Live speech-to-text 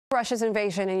Russia's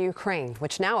invasion in Ukraine,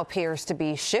 which now appears to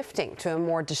be shifting to a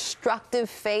more destructive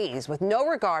phase with no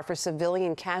regard for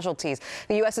civilian casualties.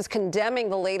 The U.S. is condemning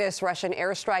the latest Russian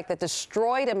airstrike that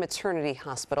destroyed a maternity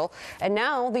hospital. And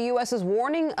now the U.S. is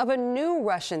warning of a new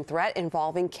Russian threat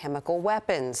involving chemical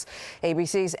weapons.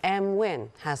 ABC's M. Nguyen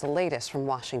has the latest from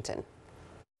Washington.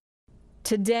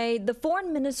 Today, the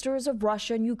foreign ministers of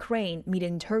Russia and Ukraine meet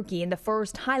in Turkey in the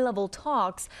first high-level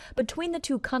talks between the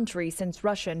two countries since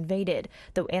Russia invaded,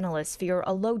 though analysts fear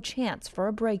a low chance for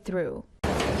a breakthrough.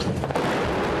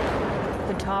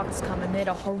 The talks come amid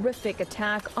a horrific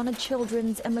attack on a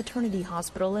children's and maternity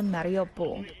hospital in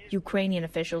Mariupol. Ukrainian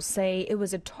officials say it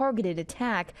was a targeted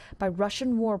attack by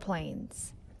Russian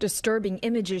warplanes. Disturbing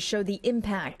images show the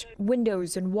impact,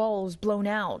 windows and walls blown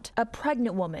out, a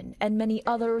pregnant woman and many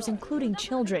others, including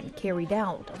children, carried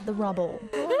out of the rubble.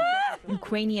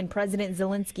 Ukrainian President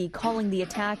Zelensky calling the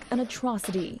attack an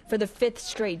atrocity. For the fifth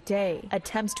straight day,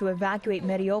 attempts to evacuate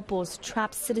Mariupol's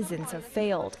trapped citizens have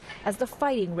failed as the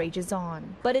fighting rages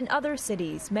on. But in other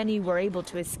cities, many were able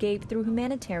to escape through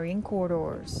humanitarian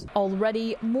corridors.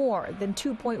 Already, more than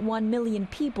 2.1 million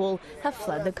people have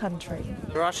fled the country.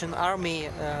 The Russian army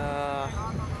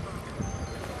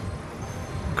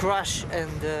crushed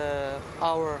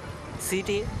our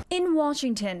city. In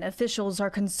Washington, officials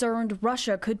are concerned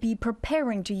Russia could be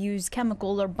preparing to use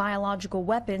chemical or biological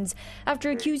weapons after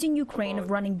accusing Ukraine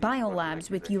of running biolabs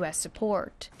with U.S.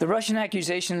 support. The Russian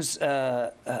accusations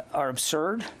are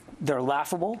absurd. They're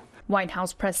laughable. White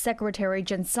House Press Secretary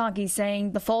Jen Psaki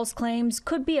saying the false claims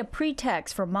could be a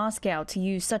pretext for Moscow to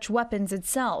use such weapons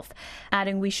itself,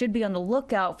 adding we should be on the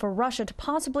lookout for Russia to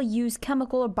possibly use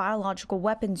chemical or biological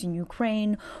weapons in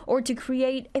Ukraine or to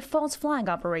create a false flag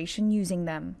operation using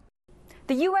them.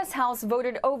 The U.S. House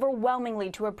voted overwhelmingly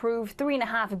to approve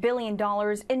 $3.5 billion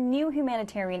in new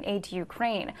humanitarian aid to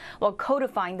Ukraine, while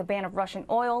codifying the ban of Russian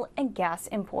oil and gas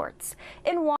imports.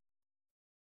 In